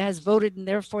area has voted and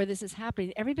therefore this is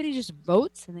happening. Everybody just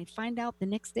votes and they find out the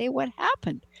next day what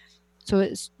happened. So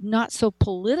it's not so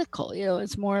political,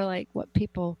 it's more like what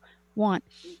people want.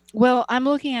 Well, I'm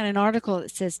looking at an article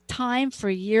that says time for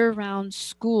year-round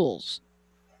schools.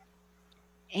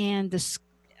 And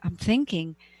I'm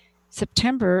thinking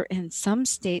September, in some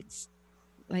states,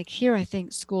 like here, I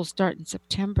think schools start in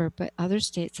September, but other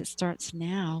states it starts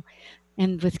now.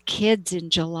 And with kids in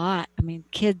July, I mean,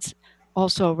 kids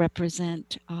also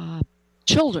represent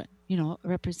children,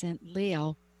 represent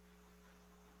Leo.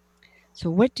 So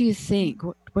what do you think?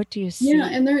 What do you see? Yeah,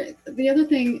 and the other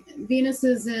thing, Venus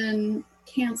is in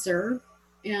Cancer,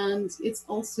 and it's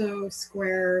also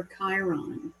square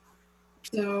Chiron.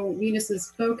 So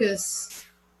Venus's focus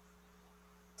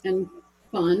and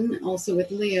fun, also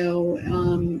with Leo,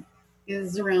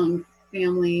 is around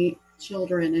family,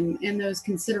 children, and those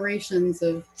considerations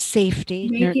of safety,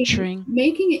 nurturing,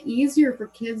 making it easier for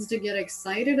kids to get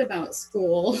excited about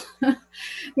school,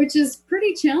 which is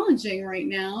pretty challenging right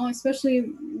now, especially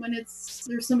when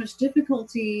there's so much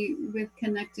difficulty with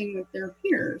connecting with their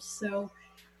peers. So,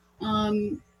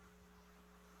 and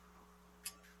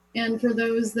for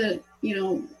those that,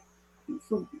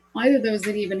 for either those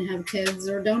that even have kids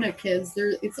or don't have kids,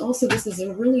 this is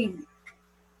a really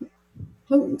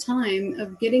potent time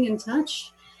of getting in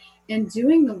touch and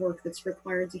doing the work that's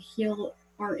required to heal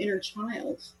our inner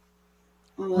child.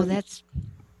 That's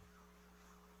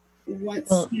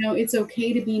it's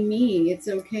okay to be me. It's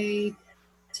okay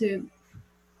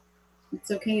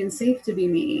and safe to be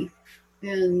me.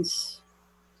 And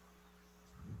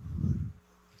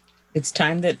it's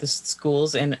time that the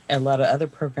schools and a lot of other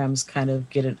programs kind of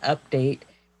get an update.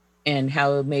 And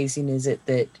how amazing is it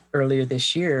that earlier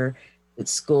this year, that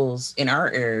schools in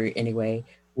our area anyway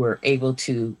were able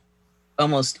to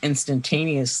almost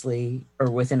instantaneously or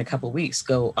within a couple of weeks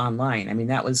go online. I mean,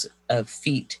 that was a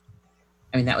feat.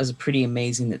 I mean, that was pretty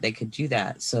amazing that they could do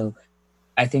that. So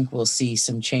I think we'll see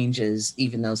some changes,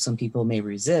 even though some people may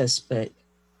resist. But,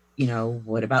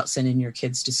 what about sending your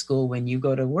kids to school when you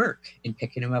go to work and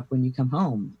picking them up when you come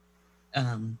home?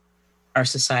 Our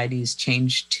society's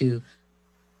changed to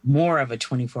more of a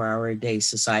 24-hour-a-day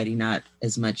society, not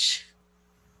as much,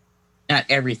 not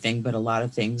everything, but a lot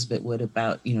of things. But what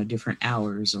about, different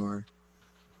hours, or,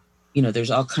 there's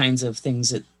all kinds of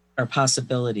things that are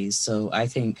possibilities. So I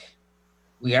think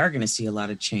we are going to see a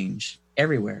lot of change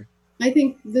everywhere. I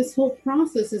think this whole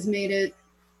process has made it,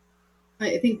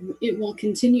 I think it will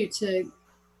continue to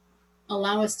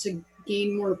allow us to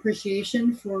gain more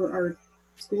appreciation for our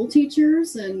school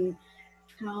teachers and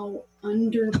how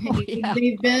underpaid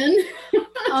they've been.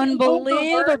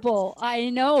 Unbelievable. I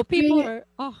know. People are,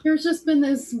 There's just been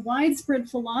this widespread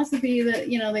philosophy that,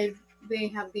 they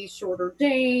have these shorter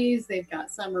days, they've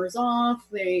got summers off,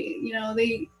 they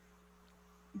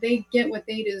get what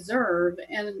they deserve,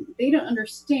 and they don't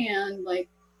understand like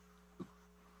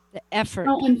the effort,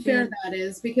 how unfair that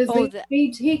is, because they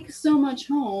take so much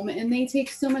home and they take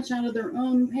so much out of their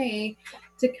own pay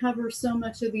to cover so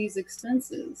much of these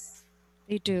expenses.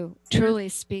 They do, truly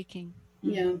speaking.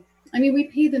 Yeah. I mean, we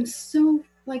pay them so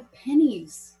like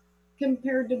pennies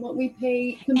compared to what we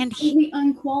pay completely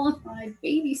unqualified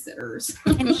babysitters.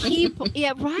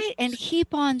 And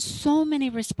heap on so many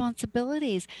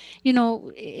responsibilities.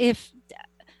 If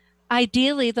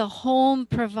ideally the home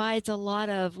provides a lot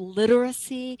of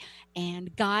literacy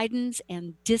and guidance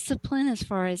and discipline as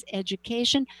far as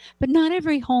education, but not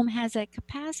every home has that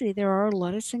capacity. There are a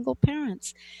lot of single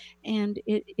parents, and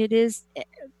it is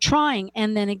trying.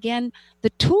 And then again,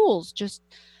 the tools just,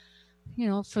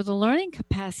 for the learning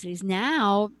capacities.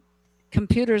 Now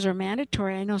computers are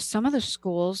mandatory. I know some of the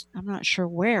schools, I'm not sure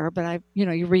where, but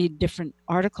you read different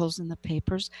articles in the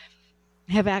papers,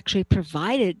 have actually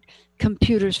provided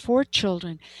computers for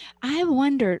children. I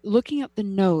wonder, looking up the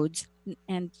nodes,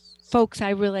 and folks, I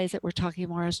realize that we're talking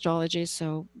more astrology,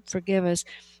 so forgive us,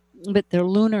 but they're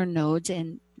lunar nodes,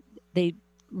 and they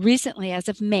recently, as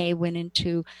of May, went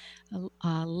into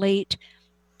late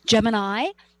Gemini,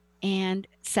 and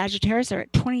Sagittarius are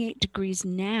at 28 degrees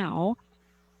now.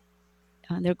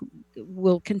 They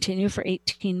will continue for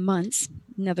 18 months,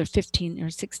 another 15 or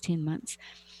 16 months.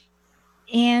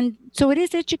 And so it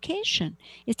is education.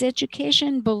 It's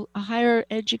education, higher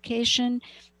education,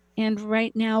 and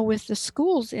right now with the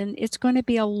schools. And it's going to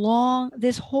be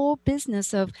this whole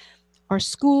business of our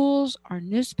schools, our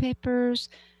newspapers,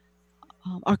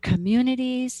 our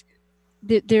communities.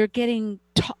 They're getting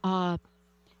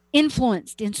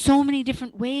influenced in so many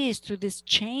different ways through this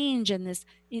change and this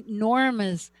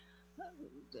enormous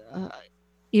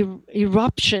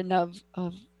eruption of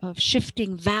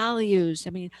shifting values. I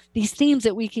mean, these themes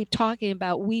that we keep talking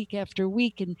about week after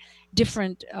week and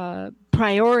different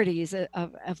priorities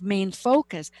of main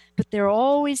focus, but they're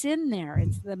always in there.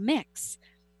 It's the mix.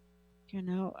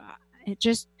 It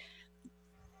just,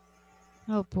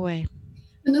 oh boy.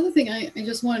 Another thing I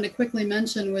just wanted to quickly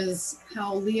mention was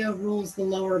how Leo rules the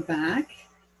lower back.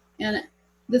 And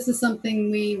this is something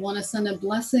we want to send a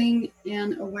blessing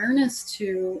and awareness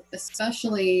to,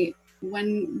 especially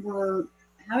when we're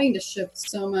having to shift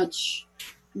so much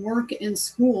work in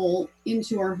school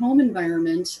into our home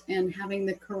environment and having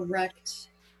the correct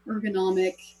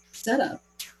ergonomic setup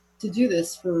to do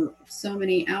this for so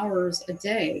many hours a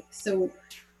day. So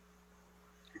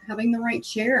having the right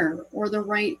chair or the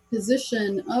right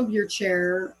position of your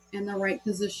chair and the right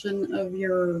position of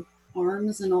your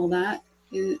arms and all that,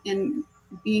 and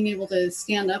being able to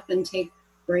stand up and take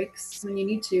breaks when you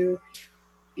need to,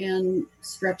 and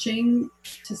stretching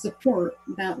to support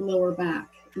that lower back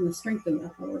and the strength of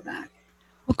that lower back.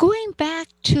 Well, going back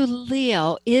to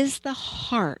Leo is the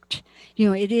heart.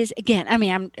 It is, again, I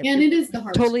mean, it is the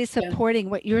heart. Totally supporting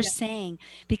what you're saying,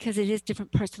 because it is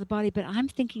different parts of the body. But I'm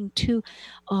thinking too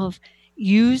of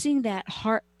using that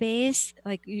heart base,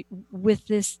 like with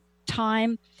this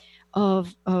time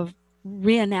of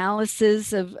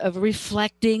reanalysis, of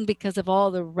reflecting, because of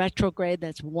all the retrograde.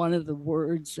 That's one of the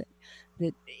words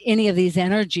that any of these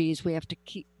energies we have to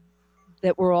keep,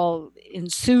 that we're all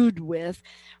ensued with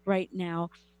right now,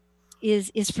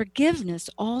 is forgiveness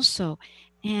also,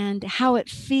 and how it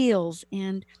feels,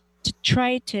 and to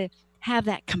try to have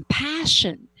that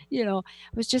compassion. I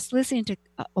was just listening to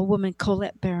a woman,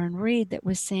 Colette Baron-Reed, that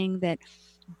was saying that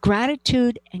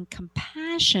gratitude and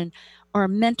compassion are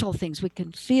mental things. We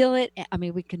can feel it. I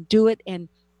mean, we can do it and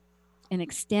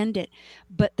extend it.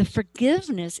 But the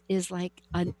forgiveness is like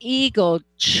an ego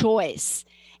choice,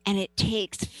 and it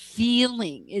takes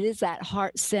feeling. It is that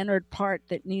heart-centered part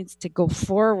that needs to go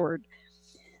forward.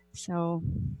 So,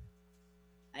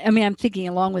 I mean, I'm thinking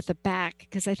along with the back,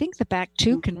 because I think the back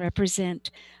too can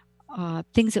represent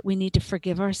things that we need to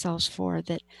forgive ourselves for,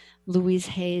 that Louise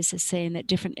Hayes is saying that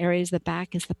different areas of the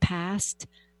back is the past.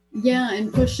 Yeah,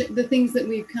 and pushing the things that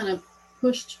we've kind of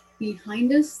pushed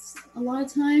behind us a lot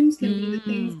of times can be the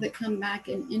things that come back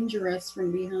and injure us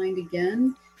from behind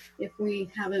again if we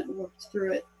haven't worked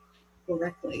through it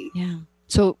correctly. Yeah.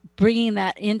 So bringing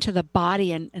that into the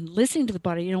body and listening to the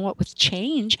body, you know what, with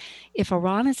change, if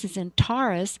Uranus is in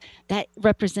Taurus, that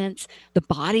represents the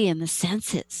body and the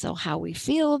senses. So how we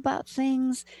feel about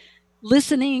things,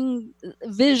 listening,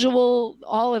 visual,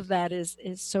 all of that is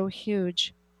so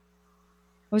huge.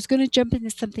 I was going to jump into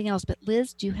something else, but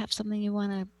Liz, do you have something you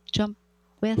want to jump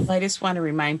with? Well, I just want to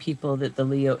remind people that the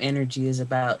Leo energy is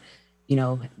about,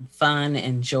 fun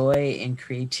and joy and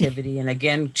creativity. And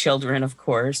again, children, of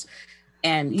course.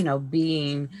 And,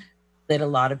 being that a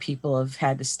lot of people have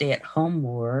had to stay at home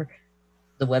more,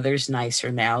 the weather's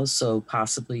nicer now. So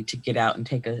possibly to get out and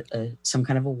take some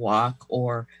kind of a walk,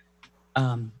 or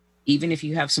even if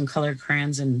you have some colored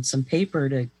crayons and some paper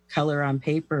to color on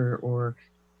paper, or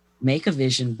make a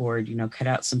vision board, cut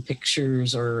out some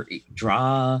pictures or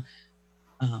draw,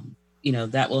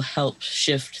 that will help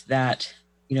shift that,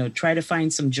 try to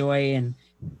find some joy and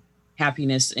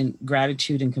happiness and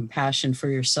gratitude and compassion for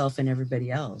yourself and everybody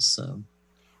else. So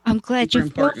I'm glad you've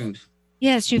important.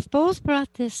 You've both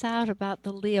brought this out about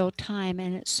the Leo time,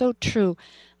 and it's so true.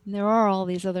 And there are all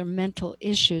these other mental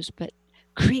issues, but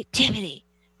creativity,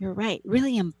 you're right,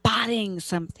 really embodying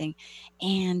something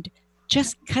and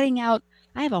just cutting out.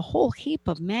 I have a whole heap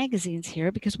of magazines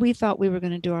here because we thought we were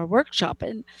going to do our workshop,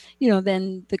 and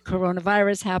then the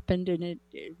coronavirus happened, and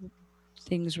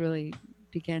things really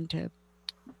began to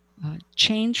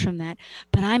change from that.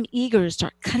 But I'm eager to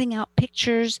start cutting out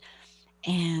pictures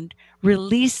and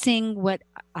releasing what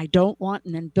I don't want,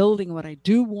 and then building what I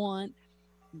do want,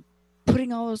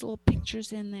 putting all those little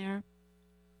pictures in there.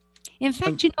 In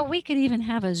fact, we could even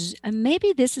have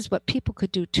maybe this is what people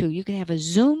could do too. You could have a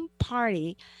Zoom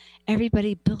party,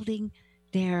 everybody building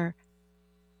their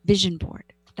vision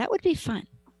board. That would be fun.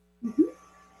 Mm-hmm.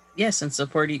 Yes, and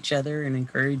support each other and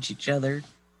encourage each other.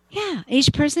 Yeah,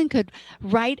 each person could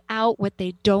write out what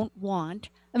they don't want.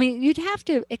 I mean, you'd have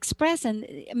to express, and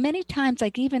many times,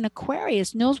 like even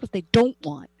Aquarius knows what they don't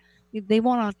want. They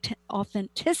want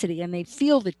authenticity, and they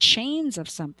feel the chains of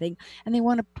something, and they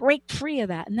want to break free of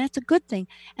that, and that's a good thing.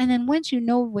 And then once you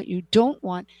know what you don't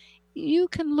want, you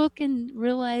can look and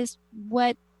realize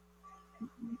what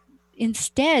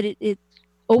instead it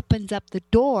opens up the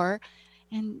door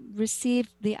and receive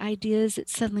the ideas that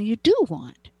suddenly you do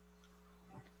want.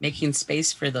 Making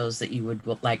space for those that you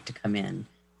would like to come in.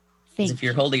 Because if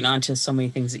you're holding on to so many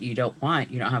things that you don't want,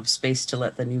 you don't have space to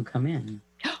let the new come in.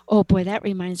 Oh boy, that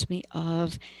reminds me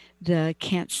of the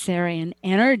Cancerian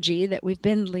energy that we've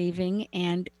been leaving.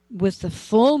 And with the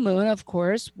full moon, of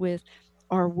course, with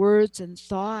our words and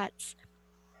thoughts,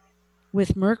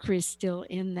 with Mercury still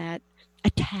in that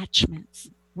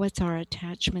attachments. What's our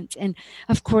attachments? And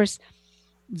of course,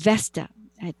 Vesta.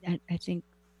 I think,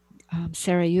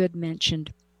 Sarah, you had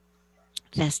mentioned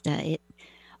Vesta.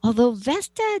 Although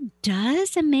Vesta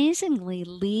does amazingly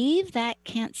leave that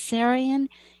Cancerian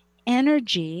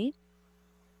energy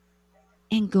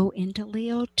and go into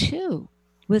Leo too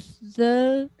with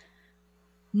the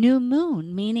new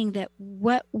moon, meaning that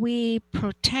what we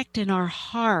protect in our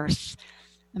hearth,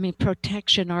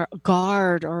 protection or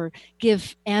guard or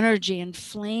give energy and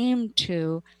flame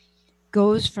to,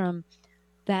 goes from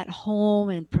that home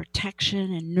and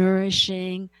protection and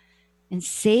nourishing and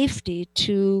safety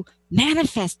to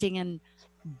manifesting and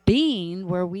being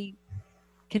where we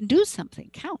can do something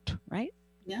count, right?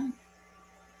 Yeah.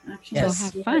 Actually, yes. So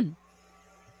have fun.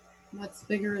 What's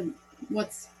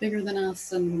bigger than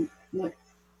us and what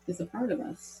is a part of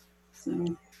us.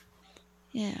 So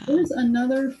yeah. There's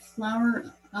another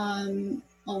flower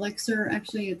elixir.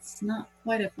 Actually, it's not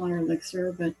quite a flower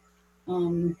elixir, but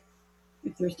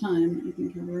if there's time, I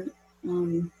can cover it.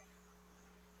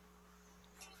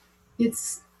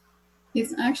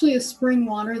 It's actually a spring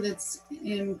water that's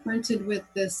imprinted with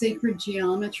the sacred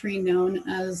geometry known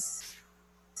as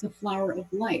the flower of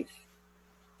life.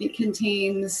 It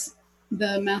contains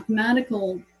the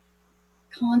mathematical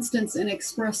constants and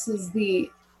expresses the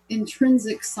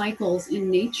intrinsic cycles in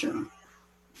nature.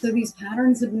 So these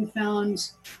patterns have been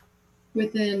found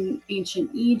within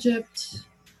ancient Egypt.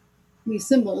 These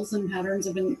symbols and patterns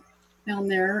have been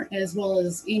found there, as well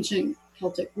as ancient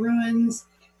Celtic ruins,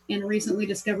 and recently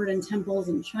discovered in temples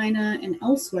in China and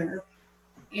elsewhere.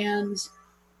 And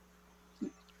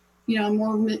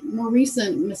more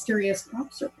recent mysterious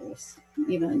crop circles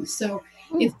even. So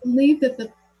it's believed that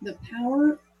the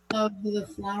power of the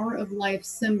flower of life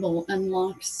symbol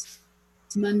unlocks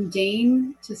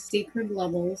mundane to sacred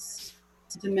levels,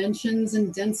 dimensions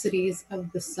and densities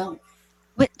of the self.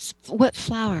 What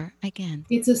flower again?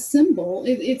 It's a symbol.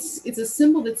 It's a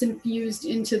symbol that's infused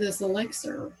into this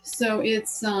elixir. So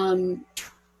it's the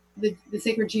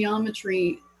sacred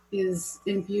geometry is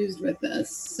infused with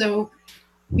this. So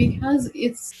because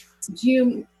it's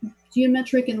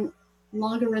geometric and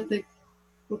logarithmic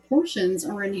proportions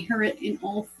are inherent in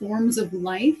all forms of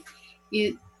life,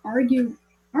 it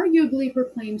arguably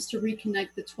proclaims to reconnect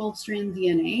the 12-strand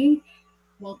DNA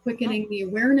while quickening the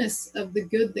awareness of the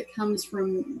good that comes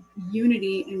from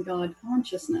unity in God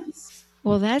consciousness.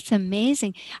 Well, that's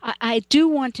amazing. I do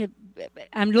want to,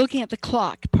 I'm looking at the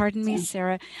clock. Pardon me,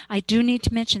 Sarah. I do need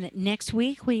to mention that next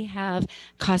week we have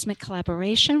Cosmic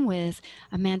Collaboration with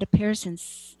Amanda Pierce and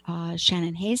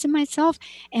Shannon Hayes and myself,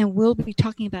 and we'll be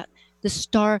talking about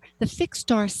the fixed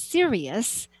star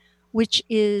Sirius, which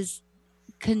is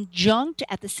conjunct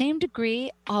at the same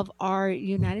degree of our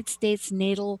United States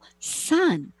natal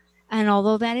sun. And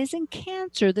although that is in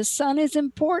Cancer, the sun is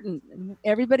important.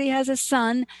 Everybody has a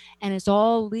sun, and it's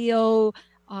all Leo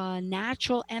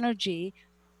natural energy.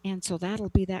 And so that'll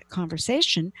be that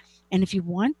conversation. And if you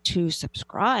want to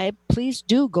subscribe, please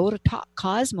do go to Talk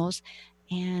Cosmos,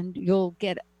 and you'll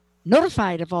get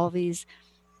notified of all these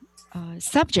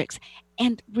subjects.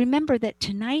 And remember that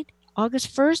tonight,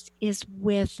 August 1st, is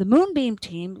with the Moonbeam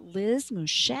team, Liz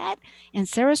Mouchette and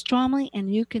Sarah Stromley,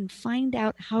 and you can find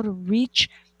out how to reach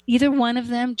either one of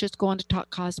them. Just go on to Talk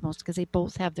Cosmos, because they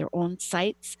both have their own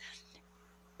sites.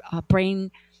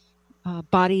 Brain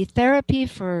body therapy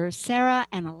for Sarah,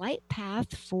 and a light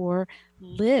path for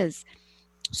Liz.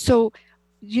 So,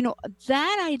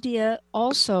 that idea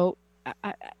also,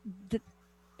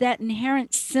 that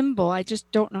inherent symbol, I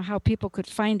just don't know how people could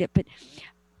find it, but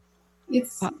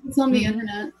it's on the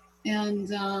internet.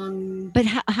 And but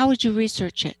how would you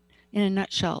research it in a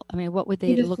nutshell? I mean, what would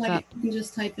they look up? You can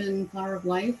just type in Flower of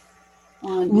Life.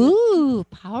 Ooh,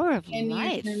 Power of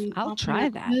Life. I'll try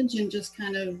that. And just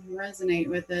kind of resonate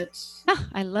with it.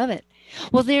 I love it.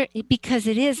 Well, because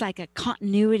it is like a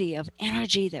continuity of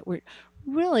energy that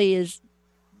really is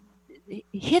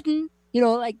hidden,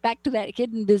 like back to that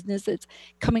hidden business that's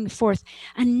coming forth.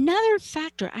 Another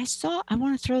factor I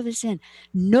want to throw this in,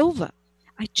 Nova.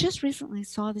 I just recently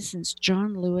saw this since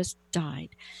John Lewis died,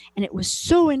 and it was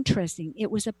so interesting. It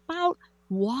was about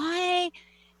why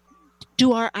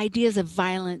do our ideas of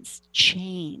violence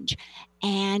change?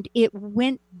 And it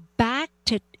went back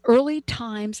to early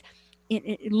times.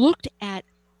 It looked at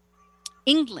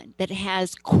England, that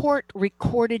has court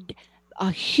recorded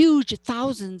huge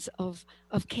thousands of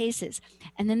cases.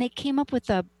 And then they came up with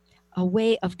a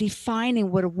way of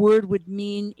defining what a word would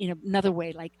mean in another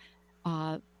way, like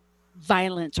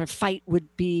violence or fight would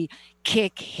be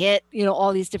kick, hit,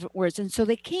 all these different words. And so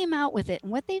they came out with it.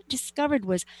 And what they discovered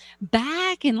was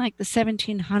back in like the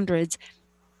 1700s,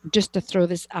 just to throw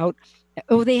this out,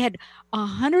 they had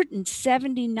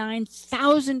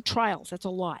 179,000 trials. That's a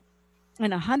lot.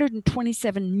 And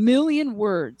 127 million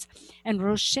words. And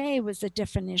Roche was the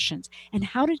definitions. And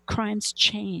how did crimes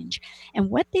change? And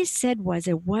what they said was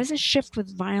it was a shift with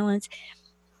violence.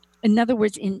 In other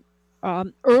words, in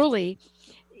early,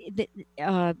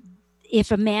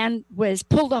 if a man was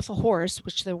pulled off a horse,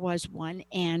 which there was one,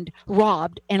 and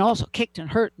robbed, and also kicked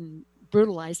and hurt and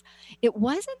brutalized, it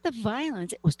wasn't the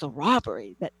violence, it was the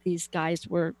robbery that these guys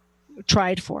were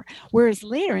tried for. Whereas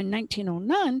later in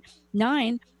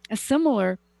 1909, a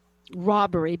similar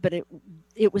robbery, but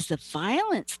it was the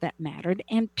violence that mattered,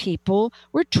 and people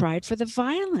were tried for the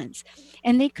violence.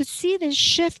 And they could see this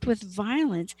shift with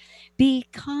violence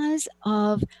because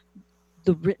of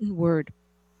the written word.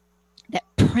 That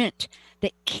print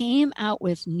that came out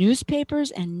with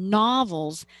newspapers and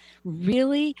novels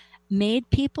really made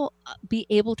people be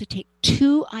able to take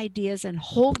two ideas and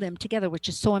hold them together, which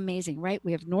is so amazing, right?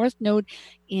 We have North Node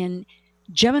in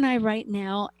Gemini right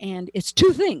now, and it's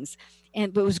two things,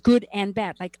 but it was good and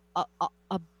bad, like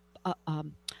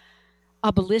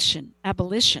abolition,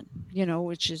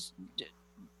 which is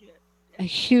a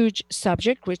huge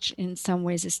subject, which in some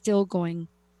ways is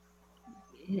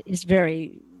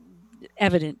very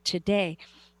evident today.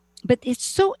 But it's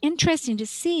so interesting to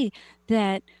see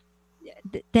that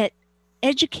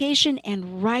education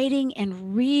and writing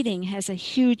and reading has a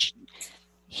huge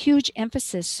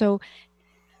emphasis. So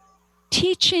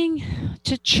teaching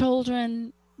to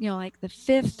children, like the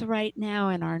fifth right now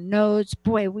in our nodes,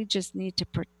 boy, we just need to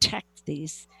protect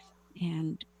these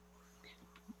and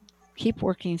keep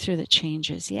working through the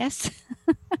changes. Yes.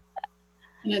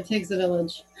 And it takes a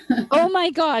village. Oh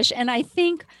my gosh. And I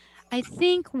think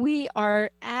we are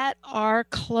at our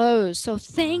close. So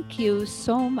thank you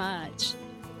so much.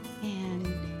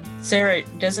 And Sarah,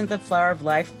 doesn't the Flower of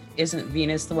Life, isn't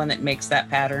Venus the one that makes that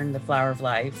pattern, the Flower of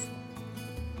Life?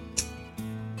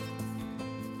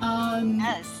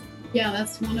 Yes. Yeah,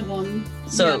 that's one of them.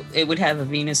 So it would have a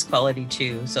Venus quality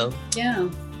too. So yeah.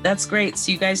 That's great.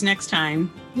 See you guys next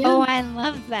time. Yeah. Oh, I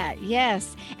love that.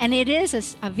 Yes. And it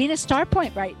is a Venus star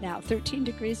point right now, 13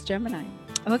 degrees Gemini.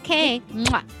 Okay.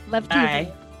 Mwah. Love to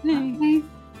Bye. you. Bye.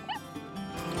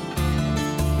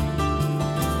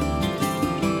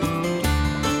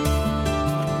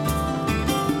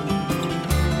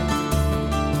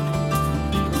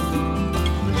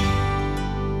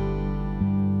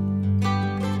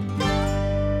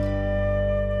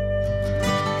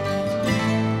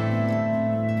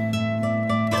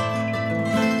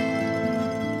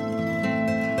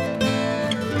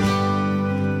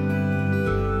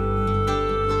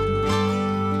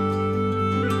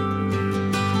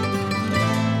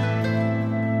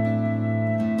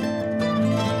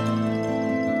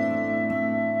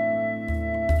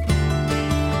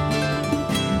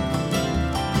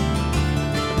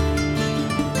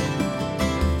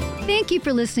 Thank you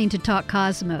for listening to Talk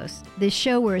Cosmos, the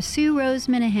show where Sue Rose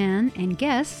Minahan and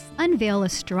guests unveil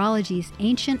astrology's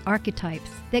ancient archetypes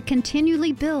that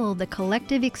continually build the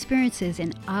collective experiences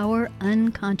in our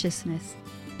unconsciousness.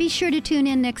 Be sure to tune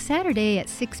in next Saturday at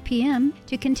 6 p.m.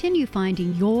 to continue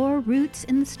finding your roots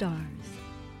in the stars.